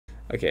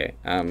Okay,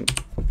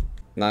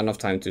 not enough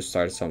time to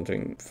start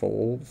something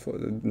full for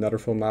another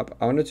full map.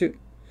 I wanted to,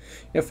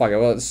 yeah, fuck it.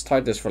 Well, let's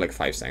start this for like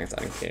 5 seconds.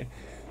 I don't care.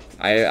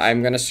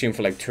 I'm gonna stream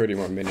for like 30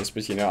 more minutes,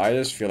 but you know, I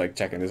just feel like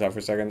checking this out for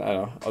a second. I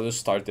don't know. I'll just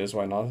start this.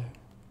 Why not?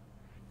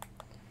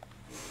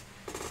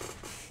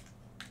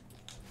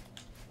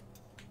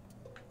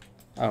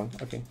 Oh,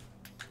 okay.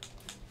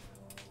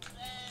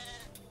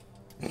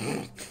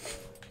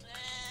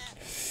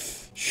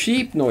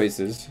 Sheep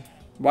noises.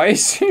 Why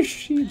is there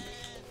sheep?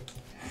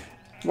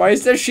 Why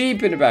is there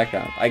sheep in the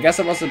background? I guess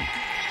it was a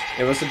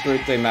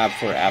birthday map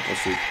for Apple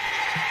Soup.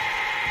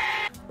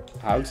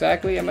 How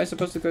exactly am I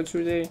supposed to go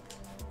through the...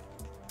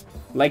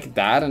 Like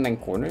that and then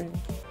corner?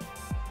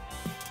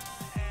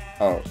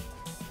 Oh.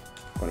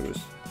 Corner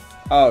boost.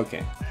 Oh,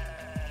 okay.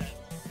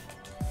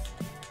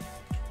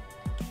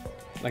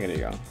 Okay, there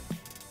you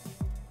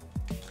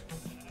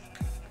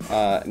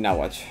go. Now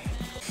watch.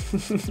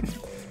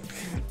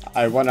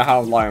 I wonder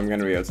how long I'm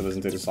gonna be able to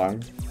listen to the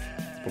song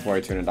before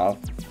I turn it off.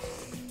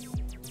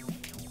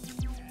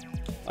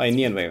 Oh,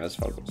 Neon Wave has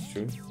vocals,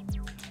 true.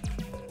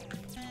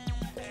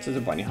 Is this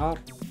a bunny hop?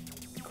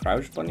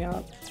 Crouch bunny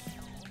hop?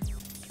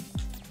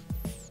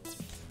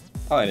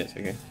 Oh, it is,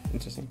 okay.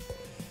 Interesting.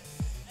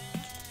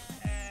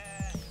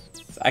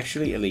 It's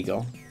actually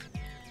illegal.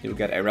 You'll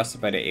get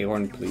arrested by the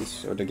Acorn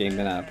police or the Game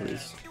Banana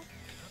police.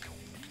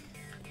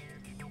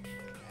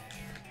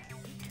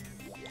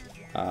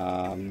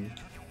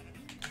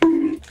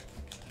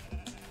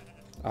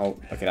 Oh,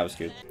 okay, that was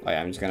good. Oh,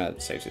 yeah, I'm just gonna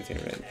save it here,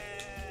 right?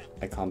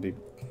 I can't be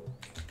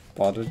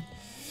bothered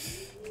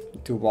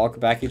to walk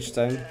back each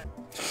time.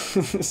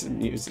 This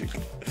music.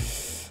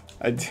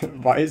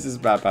 Why is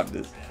this map have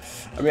this?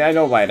 I mean, I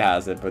know why it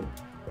has it, but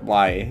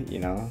why, you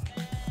know?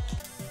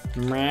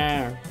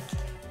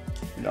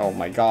 Oh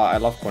my god, I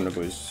love corner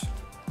boosts.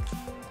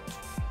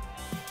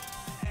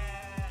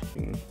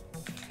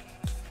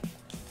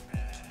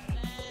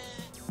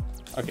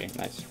 Okay,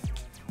 nice.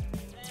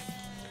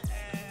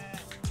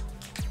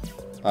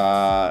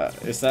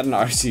 Is that an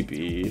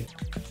RCB?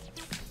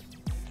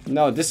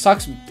 No, this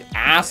sucks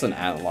ass on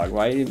analog.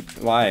 Why?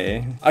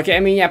 Okay, I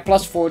mean, yeah,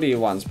 plus 40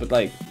 once, but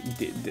like,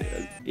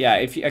 yeah,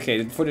 if you,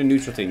 okay, for the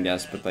neutral thing,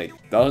 yes, but like,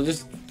 those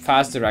just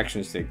fast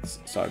direction sticks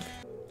suck.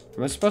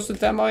 Am I supposed to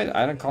demo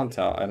it? Can't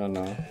tell. I don't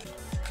know.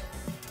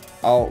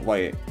 Oh,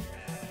 wait.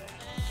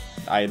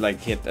 I like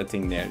hit a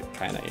thing there,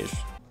 kinda ish.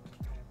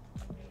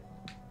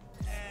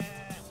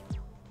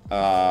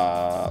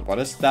 What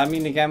does that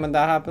mean again when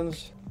that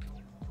happens?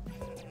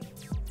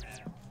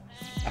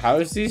 How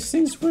does these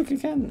things work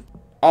again?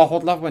 Oh,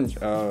 hold left when...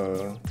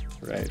 Oh,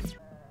 right.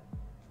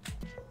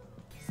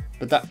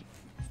 But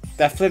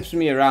that flips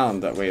me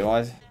around that way,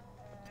 what?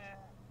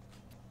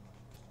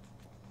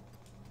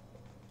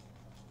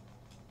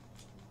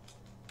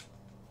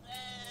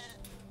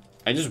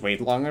 I just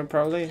wait longer,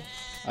 probably?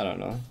 I don't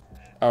know.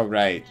 Oh,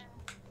 right.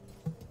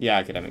 Yeah,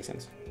 okay, that makes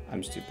sense.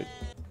 I'm stupid.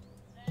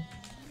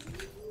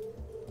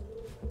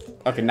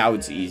 Okay, now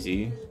it's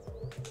easy.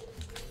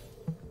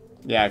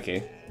 Yeah,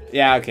 okay.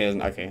 Yeah, okay,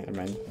 okay, never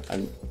mind.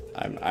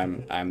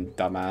 I'm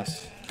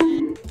dumbass.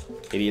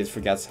 Idiot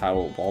forgets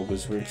how wall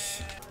boost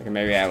works. Okay,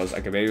 maybe it was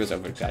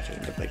over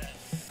exaggerating, but like.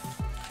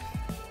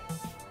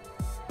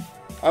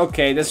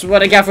 Okay, this is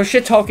what I got for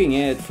shit talking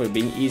it, for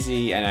being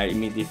easy, and I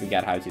immediately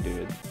forget how to do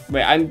it.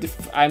 Wait,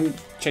 I'm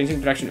changing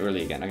direction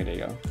early again. Okay, there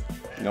you go.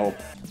 Nope.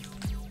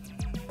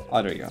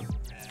 Oh, there you go.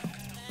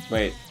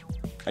 Wait,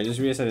 I just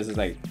realized that this is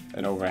like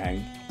an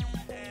overhang.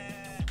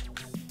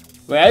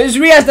 Wait, I just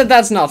realized that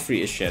that's not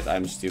free as shit.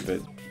 I'm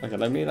stupid. Okay,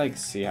 let me like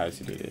see how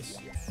to do this.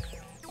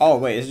 Oh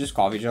wait, it's just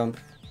coffee jump.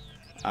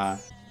 No,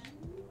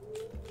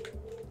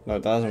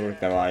 it doesn't work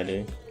that way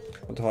either.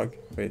 What the fuck?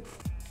 Wait.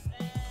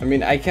 I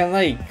mean, I can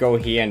like go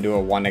here and do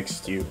a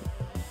 1x2.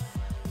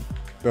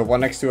 The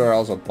 1x2 are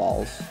also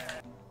balls.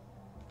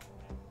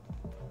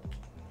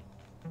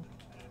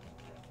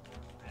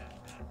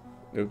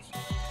 Oops.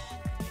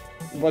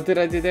 What did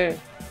I do there?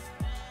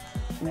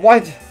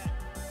 What?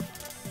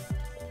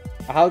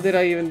 How did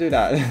I even do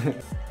that?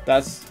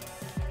 That's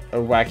a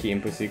wacky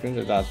input sequence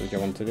if that's what you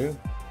want to do.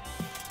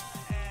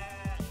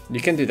 You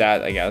can do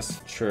that, I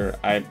guess. Sure,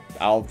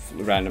 I'll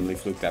randomly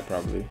fluke that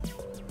probably.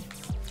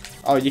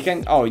 Oh, you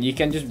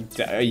can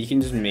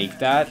just make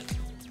that.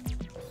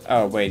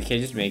 Oh wait, can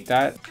you just make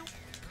that?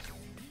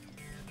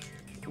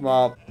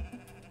 Well,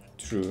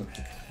 true.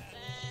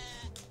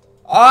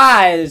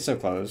 Ah, it's so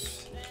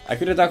close. I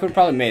could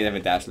probably made it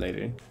with dash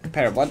later.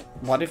 Parrot,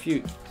 what if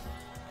you?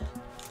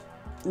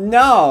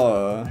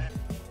 No.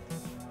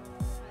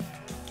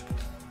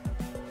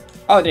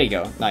 Oh, there you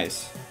go.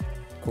 Nice.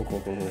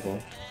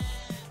 Cool.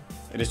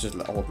 It is just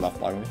hold left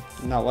button.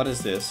 No, what is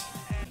this?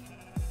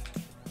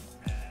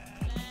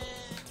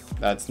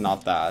 That's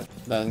not that.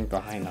 That doesn't go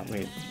high enough.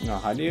 Wait. No,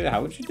 how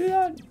would you do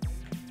that?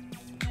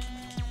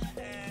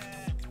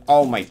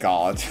 Oh my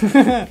god.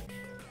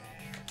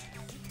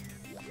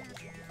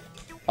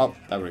 Oh,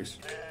 that works.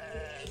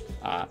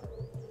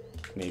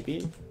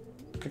 Maybe?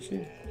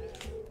 Actually?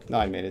 No,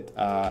 I made it.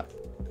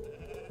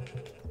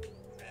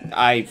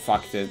 I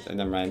fucked it, and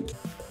never mind.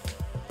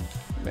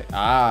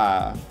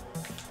 Ah.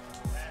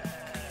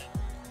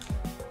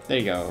 There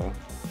you go.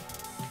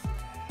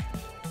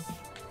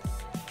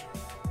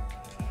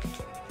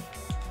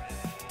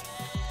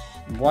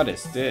 What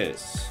is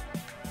this?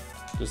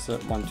 Just a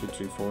 1, 2,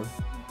 3, 4.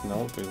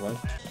 No, wait, what?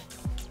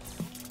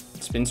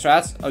 Spin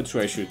strats? Oh,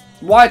 true, I shoot.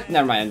 What?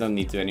 Never mind, I don't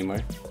need to anymore.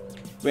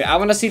 Wait, I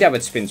want to see that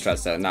with spin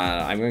strats though.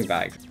 Nah, I'm going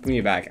back. Bring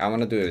me back. I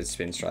want to do it with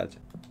spin strat.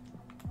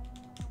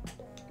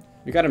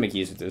 We gotta make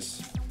use of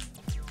this.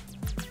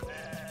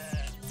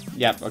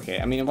 Yep, okay.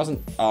 I mean, it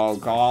wasn't... Oh,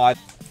 God.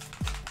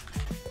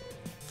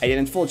 I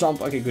didn't full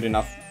jump. Okay, good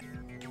enough.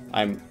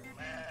 I'm...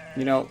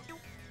 You know...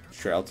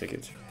 Sure, I'll take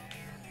it.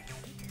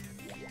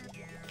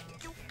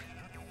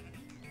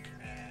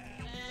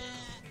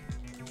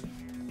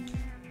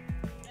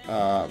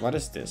 What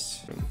is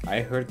this? I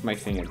hurt my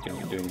finger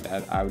doing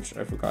that. Ouch,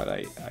 I forgot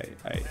I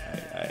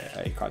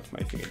cut my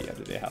finger the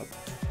other day. Help.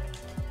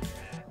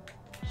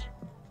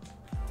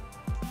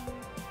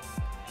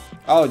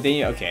 Oh, then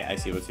you... Okay, I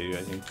see what to do,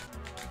 I think.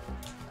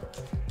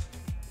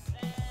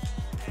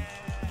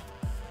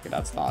 Okay,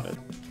 that's not it.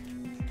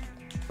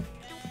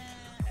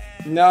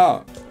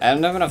 No! I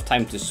don't have enough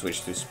time to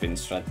switch to spin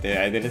strat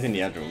there. I did it in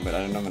the other room, but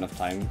I don't have enough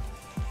time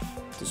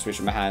to switch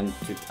my hand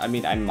to... I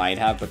mean, I might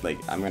have, but like,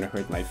 I'm gonna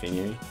hurt my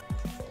finger.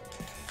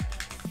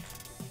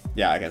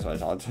 Yeah, I guess what I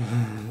thought.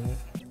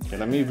 Okay,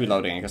 let me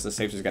reloading because the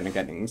save is getting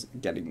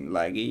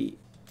laggy.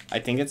 I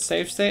think it's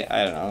save state.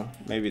 I don't know.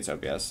 Maybe it's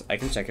OBS. I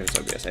can check if it's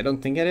OBS. I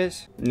don't think it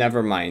is.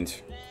 Never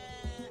mind.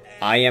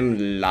 I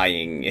am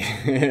lying.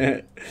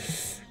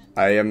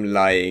 I am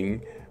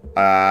lying.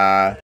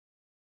 Hi.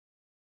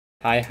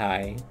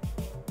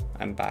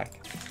 I'm back.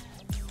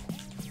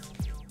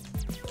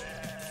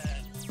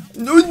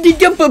 No,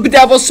 but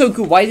that was so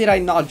cool. Why did I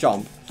not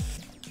jump?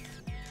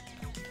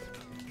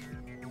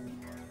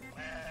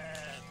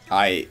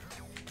 My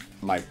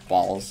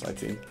balls, I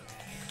think.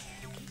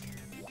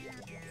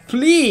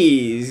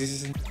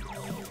 Please!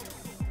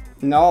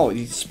 No,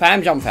 you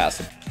spam jump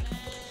faster.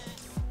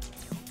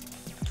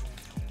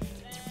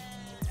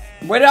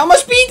 Where did all my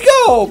speed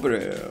go,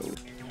 bro?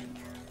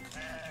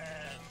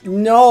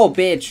 No,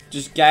 bitch.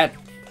 Just get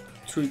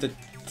through the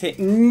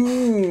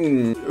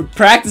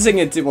practicing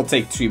it will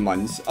take 3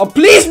 months. Oh,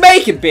 please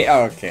make it, bitch.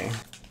 Oh, okay.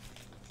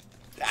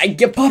 I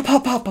get pop.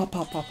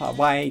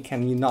 Why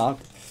can you not?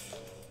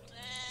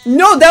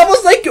 No, that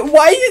was like,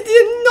 why did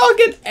you not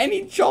get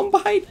any jump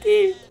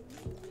ID?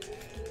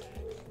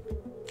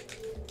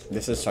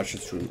 This is such a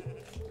true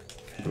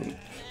boom.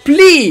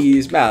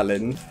 Please,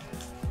 Malin.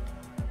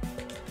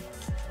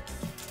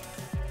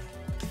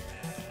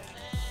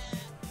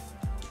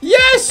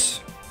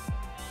 Yes!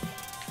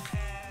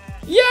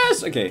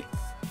 Yes! Okay.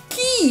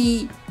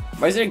 Key!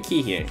 Why is there a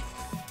key here?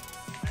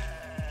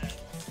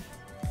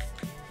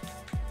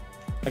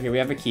 Okay, we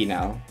have a key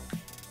now.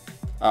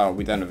 Oh,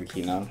 we don't have a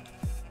key now.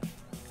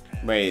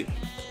 Wait.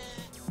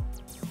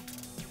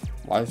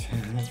 What?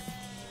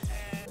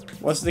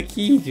 What's the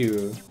key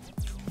do?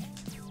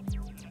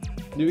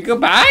 Do we go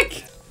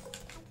back?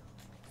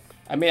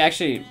 I mean,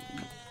 actually,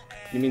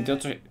 you mean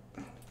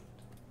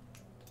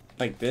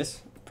like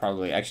this?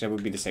 Probably. Actually, that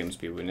would be the same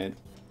speed, wouldn't it?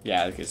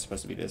 Yeah, okay, it's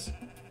supposed to be this.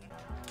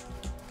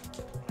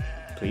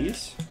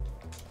 Please?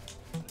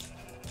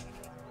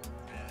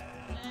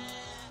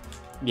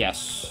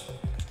 Yes.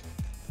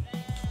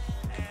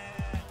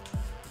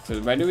 So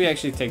where do we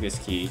actually take this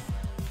key?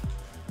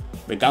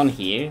 Wait, down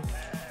here?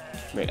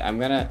 Wait, I'm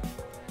gonna...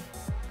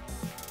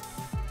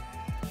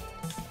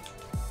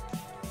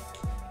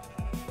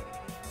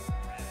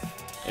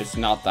 It's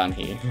not down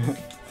here.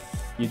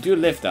 You do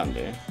live down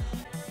there.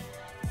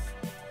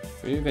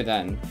 Where do you go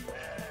then?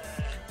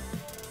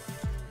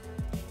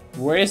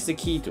 Where is the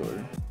key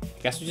door?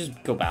 I guess we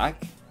just go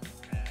back.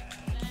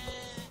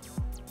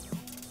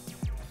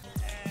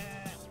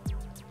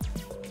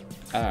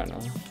 I don't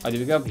know. Oh, did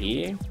we go up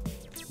here?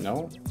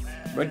 No?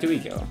 Where do we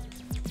go?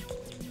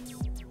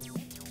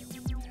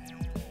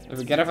 I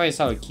forget if I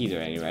saw a key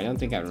there anyway. I don't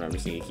think I remember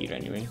seeing a key there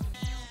anyway.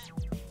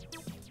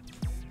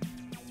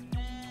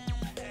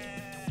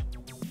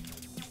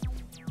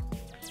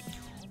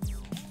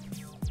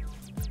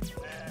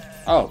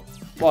 Oh,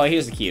 well,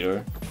 here's the key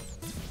door.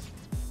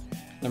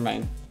 Never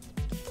mind.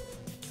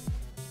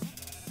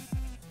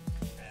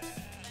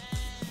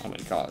 Oh my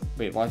god.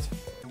 Wait, what?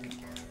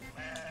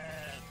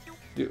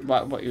 Dude,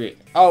 what, wait.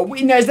 Oh,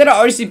 wait, no, is that an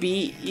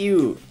RCB?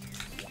 Ew.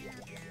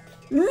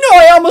 No,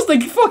 I almost,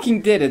 like,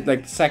 fucking did it,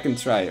 like, second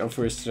try, or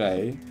first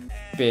try.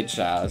 Bitch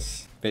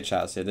ass. Bitch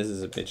house, yeah, this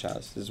is a bitch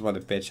house. This is what a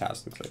bitch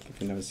house looks like,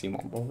 if you've never seen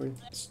one before.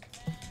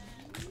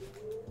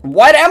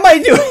 What am I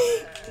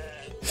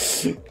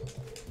doing?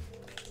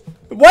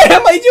 What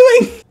am I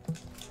doing?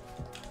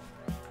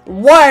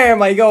 Where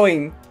am I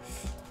going?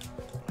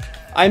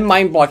 I'm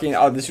mind blocking.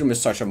 Oh, this room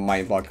is such a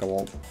mind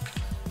blockable.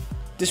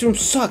 This room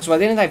sucks. Why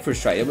didn't I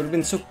first try? It would have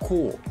been so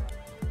cool.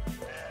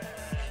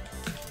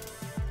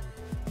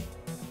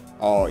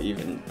 Oh,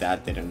 even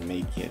that didn't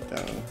make it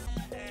though.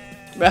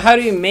 But how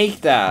do you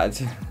make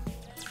that?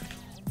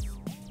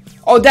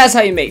 Oh, that's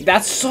how you make.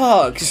 That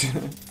sucks.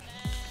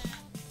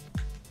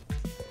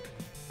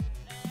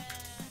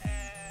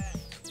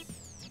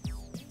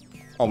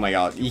 Oh my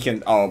god, you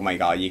can. Oh my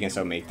god, you can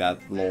still make that.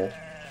 Lol.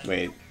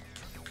 Wait.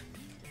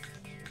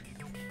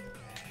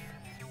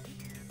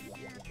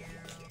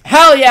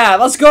 Hell yeah,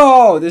 let's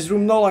go! This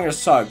room no longer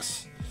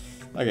sucks.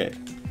 Okay.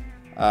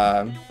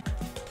 How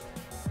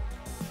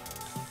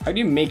do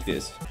you make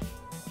this?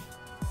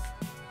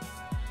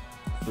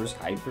 First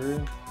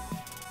hyper?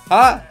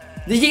 Huh?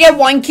 Did you get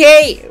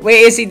 1K?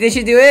 Wait, Izzy, did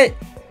you do it?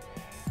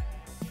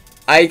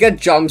 I got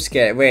jump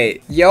scared.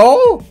 Wait,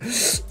 yo!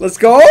 Let's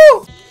go!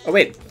 Oh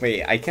wait,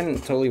 I can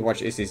totally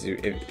watch Izzy's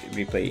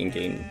replay in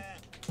game.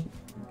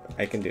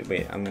 I can do.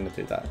 Wait, I'm gonna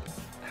do that.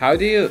 How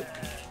do you?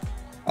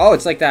 Oh,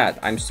 it's like that.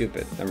 I'm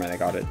stupid. Never mind, I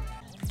got it.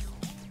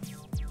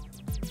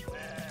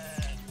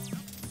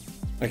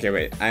 Okay,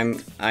 wait.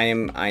 I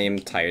am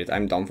tired.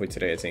 I'm done for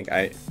today. I think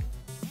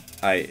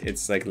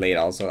it's like late.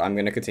 Also, I'm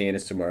gonna continue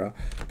this tomorrow.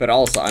 But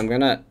also, I'm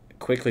gonna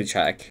quickly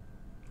check.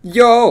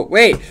 Yo,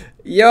 wait,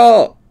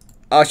 yo.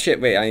 Oh shit,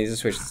 wait. I need to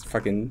switch.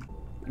 Fucking.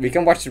 We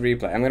can watch the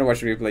replay. I'm gonna watch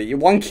the replay.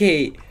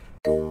 1K.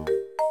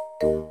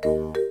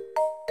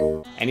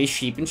 Any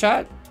sheep in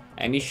chat?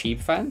 Any sheep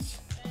fans?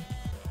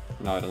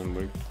 No, it doesn't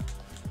work.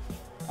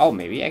 Oh,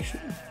 maybe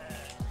actually.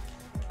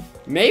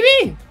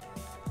 Maybe.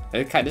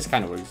 This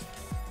kind of works.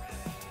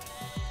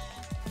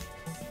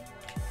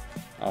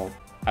 Oh,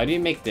 how do you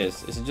make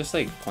this? Is it just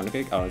like corn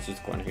cake? Oh, it's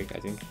just corn cake, I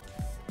think.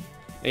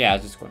 Yeah,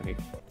 it's just corn cake.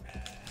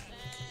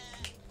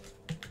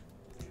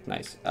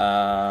 Nice.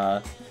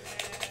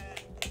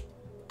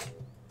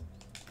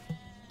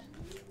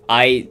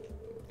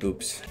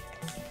 Oops.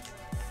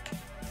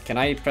 Can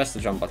I press the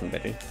jump button,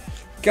 baby?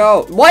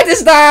 Go! What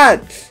is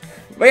that?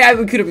 Wait,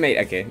 we could have made.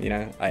 Okay, you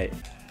know,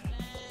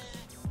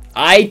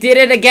 I did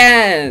it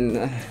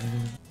again.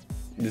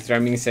 This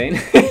rhyming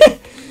insane.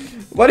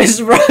 What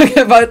is wrong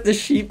about the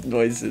sheep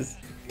noises?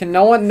 Can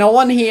no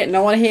one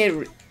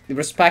here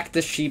respect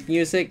the sheep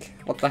music?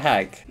 What the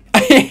heck? I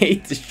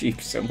hate the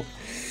sheep so much.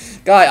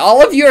 God,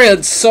 all of you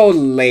are so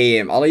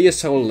lame. All of you are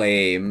so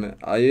lame.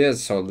 All of you are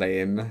so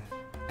lame.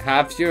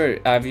 Have your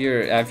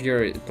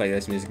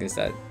playlist music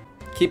instead.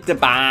 Keep the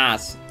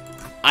bass.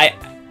 I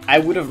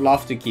would have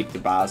loved to keep the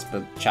bass,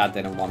 but chat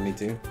didn't want me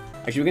to.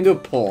 Actually, we can do a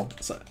poll.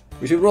 So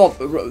we should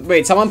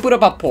wait, someone put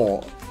up a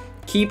poll.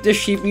 Keep the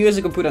sheep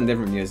music or put on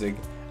different music.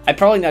 I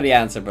probably know the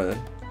answer, but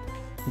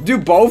do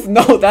both?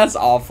 No, that's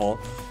awful.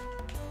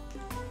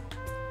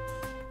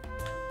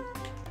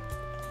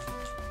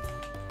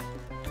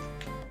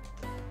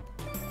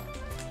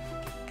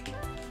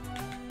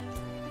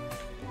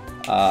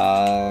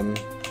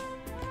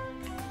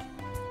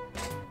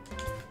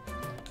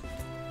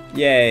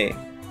 Yay.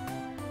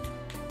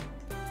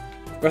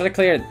 Of course I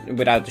cleared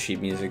without the sheep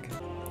music.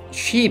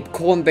 Sheep,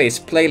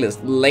 corn-based playlist,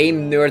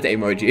 lame nerd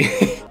emoji.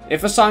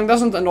 If a song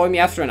doesn't annoy me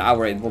after an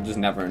hour, it will just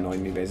never annoy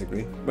me,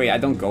 basically. Wait, I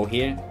don't go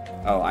here?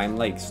 Oh, I'm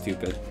like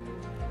stupid.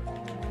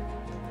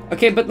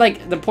 Okay, but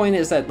like, the point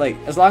is that like,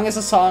 as long as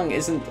a song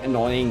isn't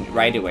annoying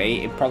right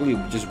away, it probably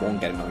just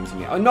won't get annoying to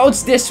me. Oh no,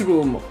 it's this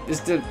room!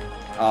 It's the...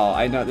 Oh,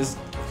 I know, this...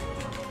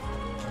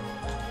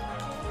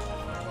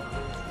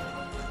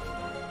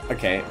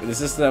 Okay,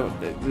 this is the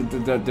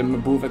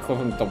mbuve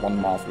equivalent to the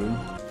 1 Mauve room.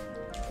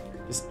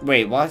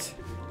 Wait, what?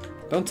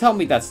 Don't tell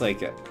me that's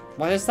like...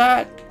 What is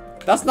that?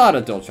 That's not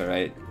adultery,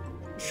 right?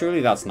 Surely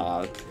that's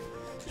not.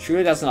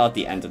 Surely that's not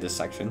the end of this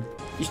section.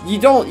 You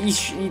don't need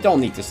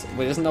to...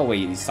 Wait, there's no way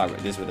you start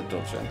this with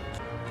adultery.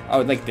 Oh,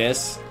 like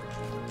this?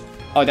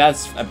 Oh,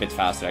 that's a bit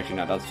faster actually.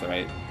 No, that's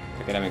alright.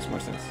 Okay, that makes more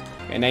sense.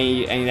 Okay,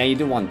 and then you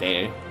do one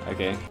there.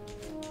 Okay.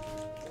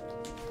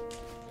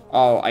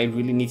 Oh, I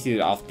really need to do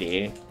it off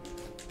there.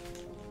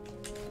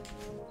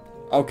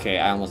 Okay,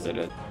 I almost did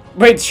it.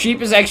 Wait,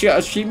 sheep is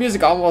actually... sheep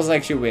music almost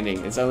actually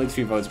winning. It's only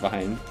 3 votes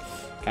behind.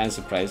 Kind of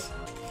surprised.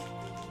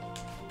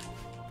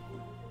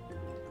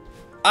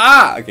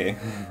 Ah! Okay.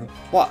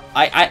 What?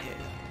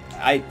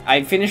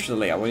 I finished the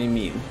layout. What do you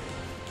mean?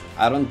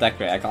 I don't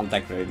decorate. I can't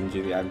decorate in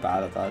GD. I'm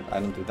bad at that. I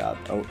don't do that.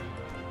 Oh.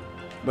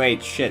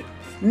 Wait, shit.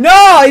 No!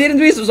 I didn't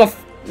realize it was a...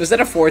 Was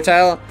that a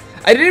 4-tile?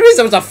 I didn't realize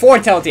it was a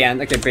 4-tile at the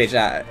end. Okay,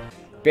 bitch.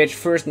 Bitch,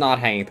 first not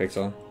hanging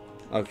pixel.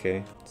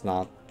 Okay, it's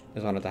not.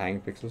 It's one of the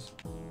hanging pixels.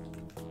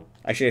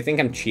 Actually, I think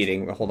I'm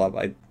cheating. Hold up.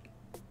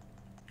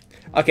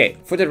 Okay,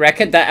 for the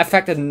record, that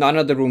affected none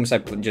of the rooms I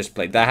just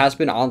played. That has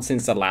been on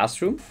since the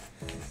last room.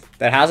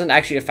 That hasn't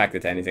actually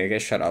affected anything. Okay,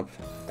 shut up.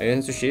 Are you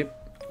into sheep?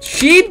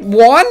 Sheep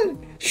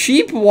won?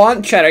 Sheep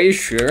won? Chat, are you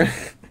sure?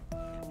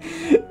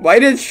 Why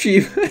did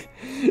sheep...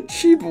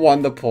 sheep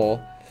won the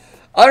poll.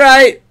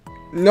 Alright.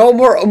 No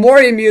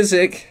more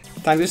music.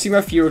 Time to see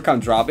my viewer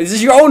count drop. This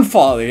is your own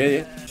fault.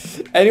 Okay?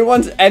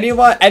 Anyone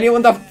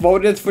that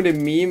voted for the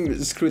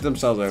meme screwed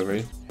themselves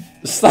over.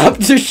 Stop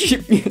the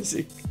sheep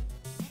music.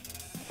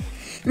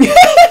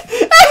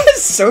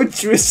 So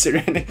true,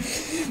 Serena.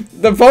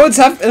 The votes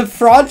have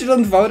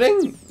fraudulent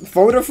voting.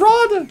 Voter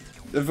fraud.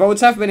 The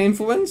votes have been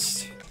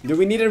influenced. Do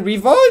we need a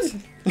revote?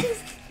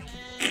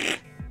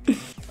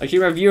 Actually,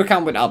 my viewer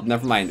count went up.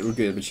 Never mind. We're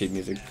good with sheep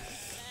music.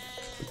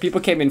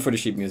 People came in for the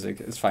sheep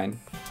music. It's fine.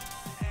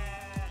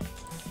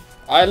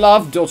 I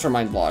love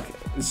Dultramind block.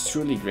 It's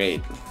truly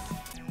great.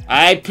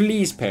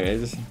 Please,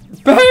 Parrot.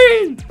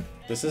 Parrot!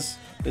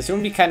 This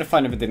would be kind of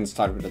fun if it didn't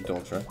start with a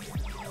Doltra.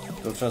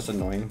 Doltra's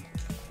annoying.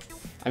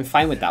 I'm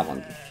fine with that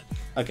one.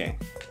 Okay.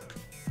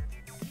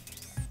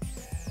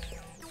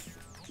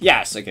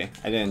 Yes, okay.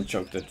 I didn't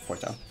choke the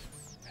Forta.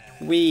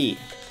 Wee.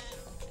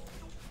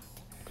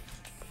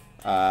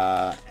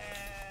 Oh,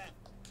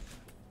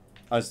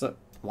 is the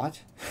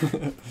what?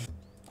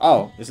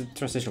 Oh, is it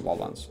transition wall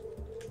once?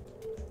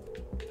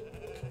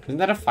 Isn't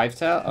that a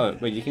 5-tail? Oh,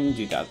 wait, you can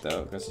do that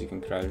though, because you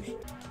can crouch.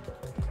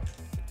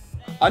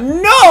 Oh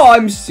no!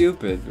 I'm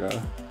stupid, bro.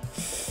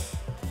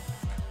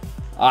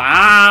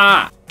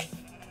 Ah!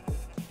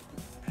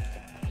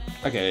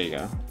 Okay, there you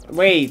go.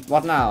 Wait,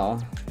 what now?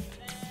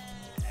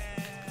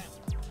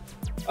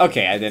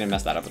 Okay, I didn't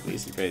mess that up at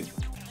least. Great.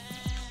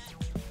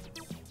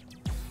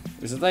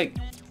 Is it like...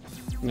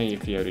 No, you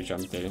coyote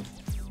jump there.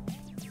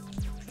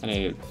 And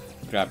I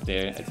grab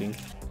there, I think.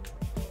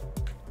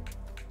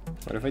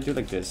 What if I do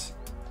like this?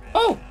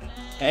 Oh!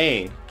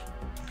 Hey!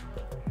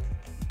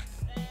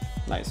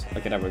 Nice.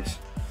 Okay, that works.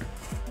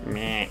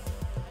 Meh.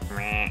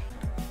 Meh.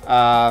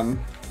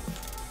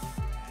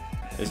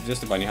 It's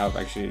just a bunny hop,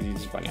 actually.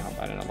 It's just bunny hop.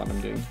 I don't know what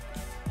I'm doing.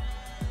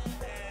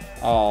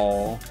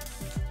 Oh.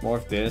 More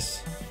of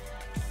this.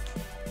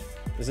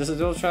 Is this a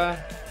dual try?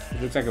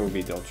 It looks like it would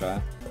be dual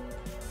try.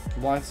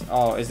 What?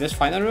 Oh, is this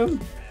final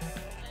room?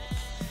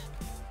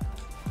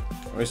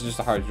 Or is it just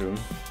a hard room?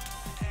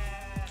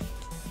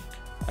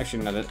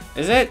 Actually, not it.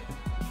 Is it?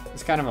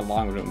 It's kind of a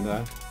long room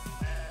though.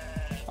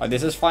 Oh,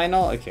 this is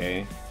final?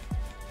 Okay.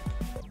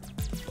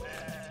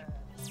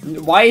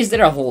 Why is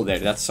there a hole there?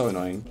 That's so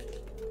annoying.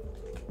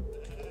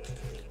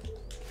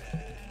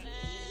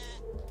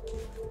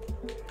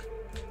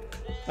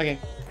 Okay.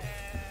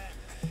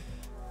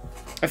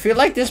 I feel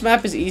like this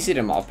map is easy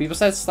to mob. People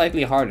said it's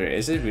slightly harder.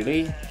 Is it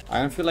really?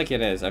 I don't feel like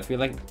it is. I feel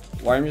like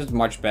I'm just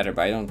much better,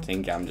 but I don't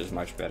think I'm just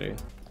much better.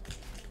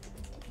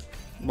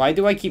 Why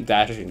do I keep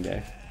dashing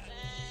there?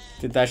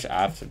 To dash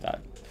after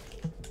that.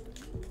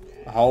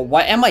 Oh,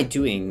 what am I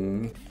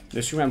doing?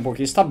 This room, can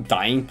you stop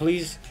dying,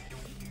 please?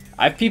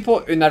 I have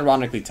people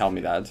unironically tell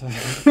me that.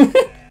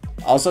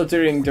 Also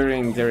during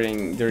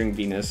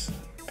Venus.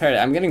 Parrot,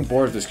 I'm getting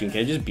bored of the screen.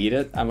 Can I just beat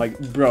it? I'm like,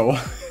 bro.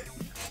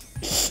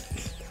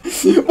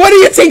 What do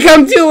you think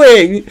I'm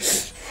doing?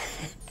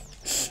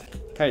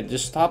 Parrot,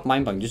 just stop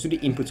mind bugging. Just do the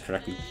inputs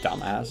correctly,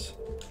 dumbass.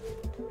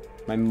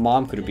 My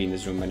mom could have been in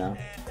this room by now.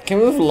 Can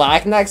we move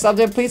lag next up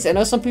there, please? I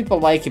know some people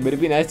like it, but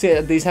it'd be nice to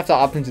at least have the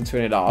option to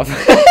turn it off.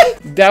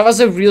 That was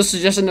a real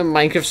suggestion in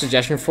Minecraft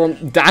suggestion form.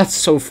 That's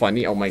so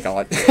funny. Oh my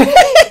god.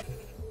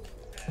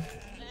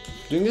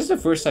 Doing this the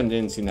first time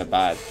didn't seem that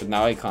bad, but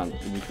now I can't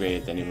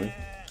recreate it anymore.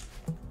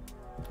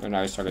 Or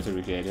now I started to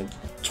recreate it.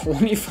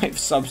 25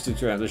 subs to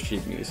turn on the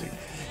sheet music.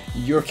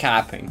 You're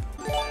capping.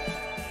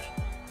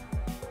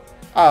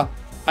 Oh,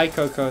 hi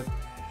Coco.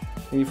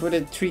 Can you put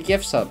in 3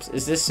 gift subs?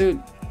 Is this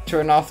to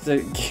turn off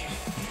the...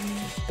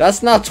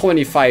 That's not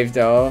 25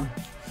 though.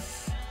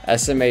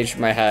 SMH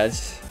my head.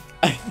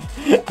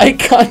 I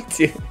can't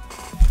do...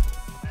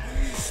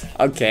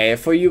 Okay,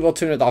 for you we'll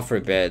turn it off for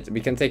a bit.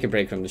 We can take a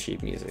break from the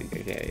sheet music.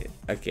 Okay,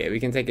 okay, we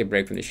can take a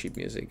break from the sheet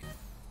music.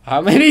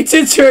 How many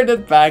to turn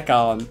it back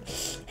on?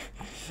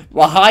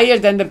 Well, higher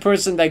than the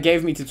person that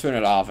gave me to turn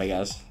it off, I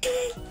guess.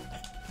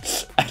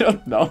 I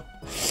don't know.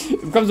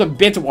 It becomes a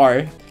bit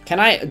war. Can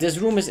I... This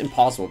room is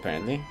impossible,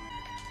 apparently.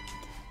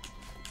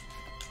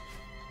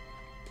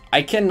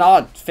 I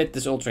cannot fit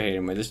this ultra here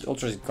anymore. This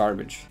ultra is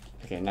garbage.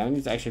 Okay, now we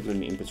need to actually put in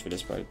the inputs for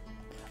this part.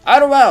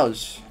 Outer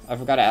Wells! I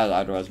forgot to add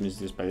Outer Wells music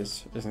to this part.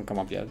 This doesn't come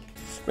up yet.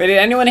 Wait, did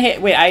anyone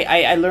hit... Wait,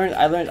 I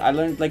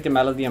learned like the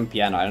melody on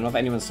piano. I don't know if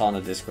anyone saw on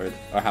the Discord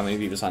or how many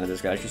people saw on the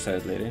Discord. I actually saw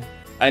it later.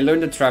 I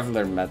learned the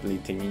Traveler medley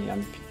thingy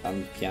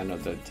on piano,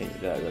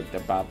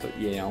 the bop,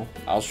 you know.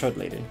 I'll show it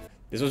later.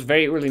 This was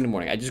very early in the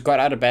morning. I just got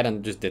out of bed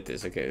and just did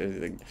this,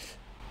 okay?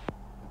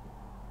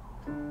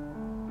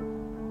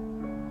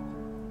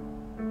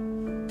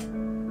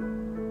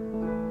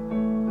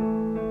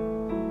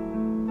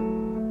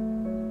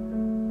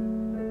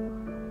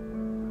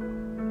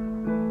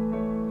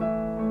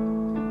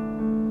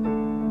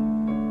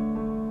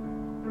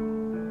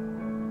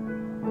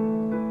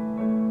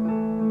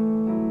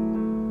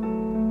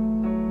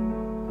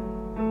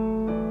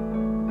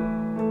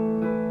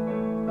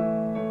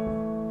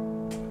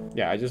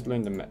 Yeah, I just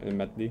learned the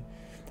medley.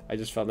 I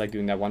just felt like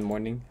doing that one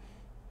morning.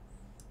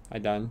 I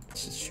done.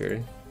 Sure.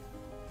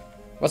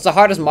 What's the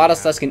hardest model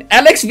skin?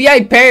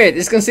 LXVI Parrot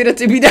is considered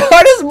to be the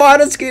hardest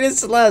model skin in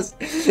Celeste.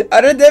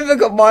 Other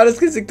difficult model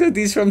skins include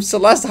these from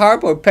Celeste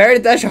Harpo,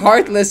 Parrot Dash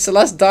Heartless,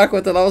 Celeste Dark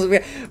with the levels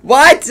of...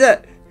 What?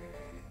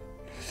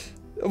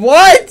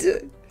 What?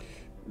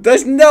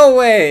 There's no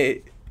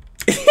way.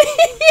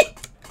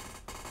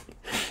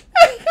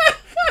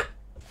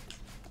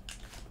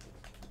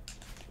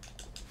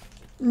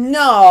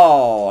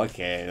 No!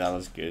 Okay, that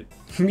was good.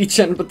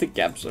 Michan, but the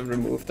caps are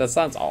removed. That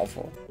sounds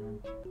awful.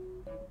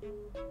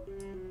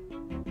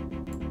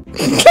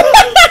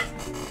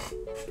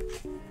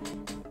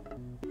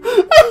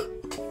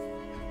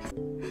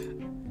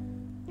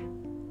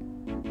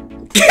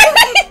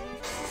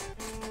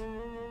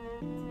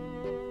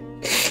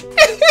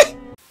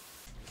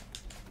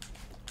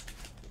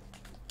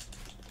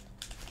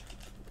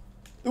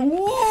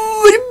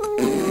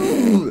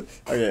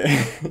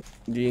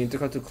 Do you need to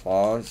go to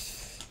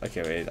claws?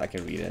 Okay, wait, I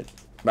can read it.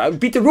 But I'll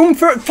beat the room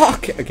for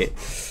fuck! Okay.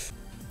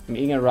 I'm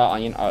eating a raw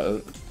onion.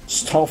 I'll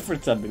stall for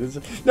 10 minutes.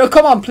 No,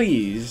 come on,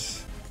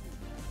 please!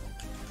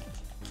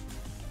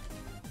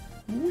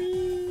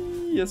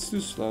 Whee! That's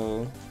too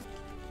slow.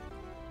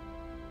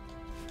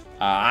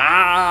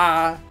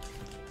 Ah!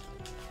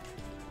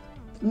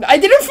 I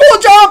didn't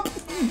full jump!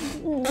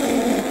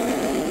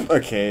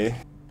 Okay.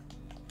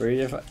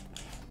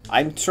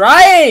 I'm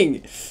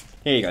trying!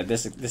 Here you go,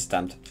 this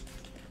attempt.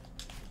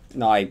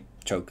 No, I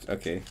choked,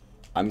 okay.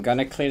 I'm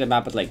gonna clear the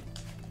map at like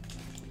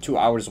 2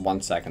 hours,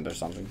 1 second or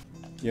something.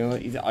 You know,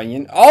 eat the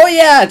onion? Oh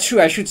yeah,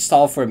 true, I should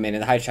stall for a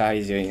minute. Hi Chai, how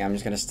you doing? I'm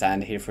just gonna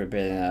stand here for a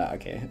bit and,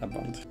 okay, I'm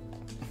bummed.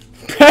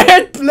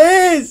 Parrot,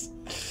 please!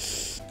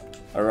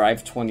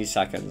 Arrive 20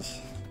 seconds.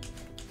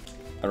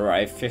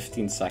 Arrive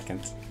 15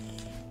 seconds.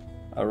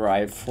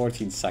 Arrive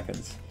 14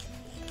 seconds.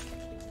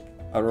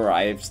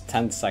 Arrive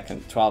 10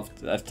 seconds.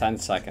 10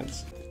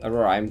 seconds.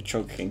 Aurora, I'm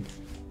choking.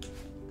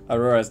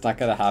 Aurora, it's not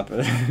gonna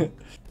happen.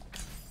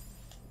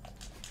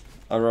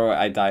 Aurora,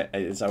 I die.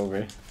 It's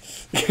over.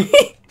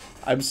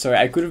 I'm sorry.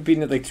 I could have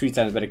beaten it like 3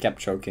 times, but I kept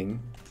choking.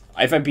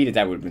 If I beat it,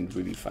 that would have been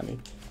really funny.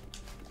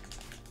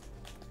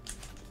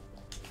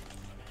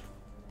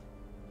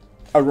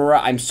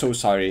 Aurora, I'm so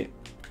sorry.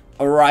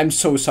 Aurora, I'm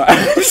so sorry.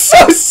 I'm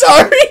so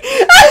sorry!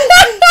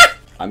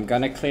 I'm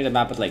gonna clear the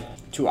map at like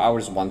 2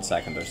 hours, 1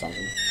 second or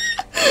something.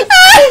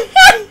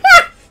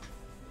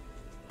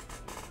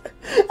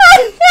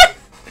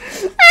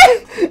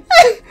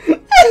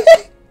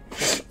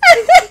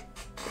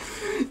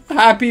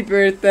 Happy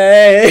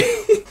birthday!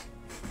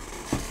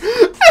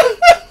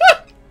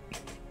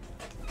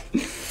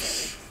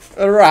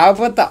 Aurora, how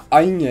about the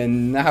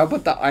onion? How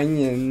about the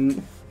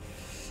onion?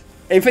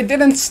 If it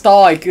didn't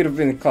stall, I could have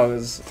been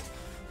close.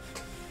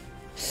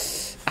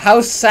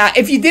 How sad!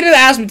 If you didn't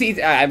ask me to eat,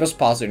 I was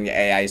pausing the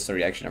AI story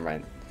reaction. Never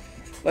mind.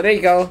 Well, there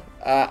you go.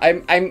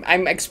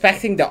 I'm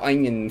expecting the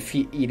onion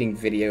eating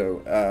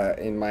video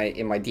in my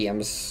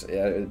DMs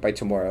by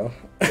tomorrow.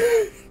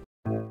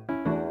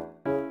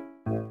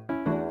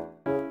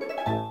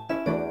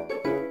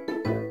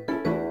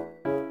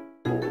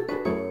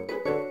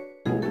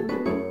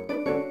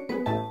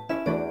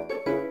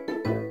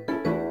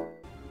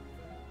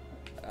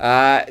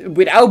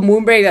 Without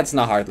Moonberry, that's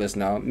not heartless,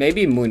 no.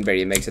 Maybe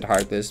Moonberry makes it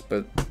heartless,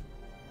 but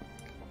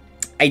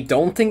I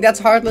don't think that's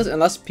heartless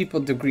unless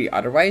people agree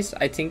otherwise.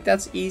 I think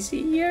that's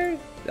easier.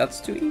 That's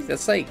too easy.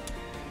 That's like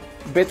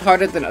a bit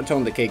harder than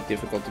Atone the Cake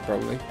difficulty,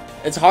 probably.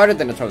 It's harder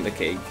than Atone the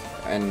Cake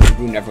and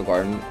Rune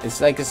Evergarden.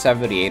 It's like a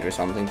 78 or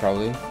something,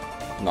 probably.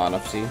 Not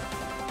enough C.